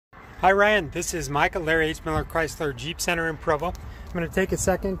Hi Ryan, this is Mike at Larry H. Miller Chrysler Jeep Center in Provo. I'm going to take a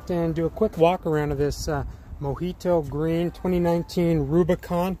second and do a quick walk around of this Mojito Green 2019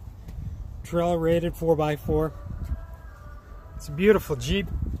 Rubicon trail rated 4x4. It's a beautiful Jeep,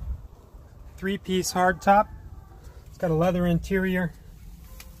 3-piece hardtop. It's got a leather interior,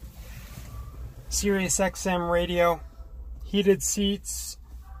 Sirius XM radio, heated seats,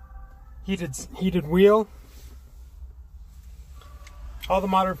 heated wheel. All the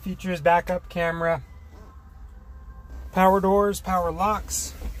modern features: backup camera, power doors, power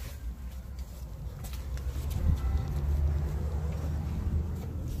locks.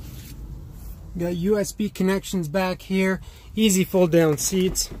 Got USB connections back here, easy fold down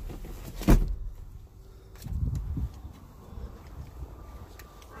seats.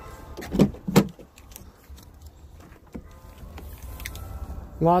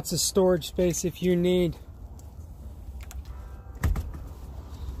 Lots of storage space if you need.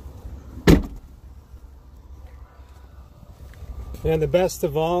 And the best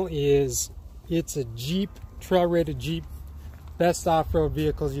of all is it's a Jeep, trail-rated Jeep, best off-road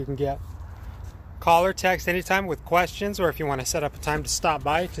vehicles you can get. Call or text anytime with questions, or if you want to set up a time to stop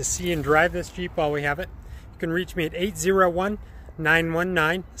by to see and drive this Jeep while we have it, you can reach me at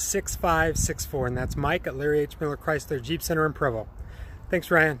 801-919-6564, and that's Mike at Larry H. Miller Chrysler Jeep Center in Provo.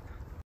 Thanks, Ryan.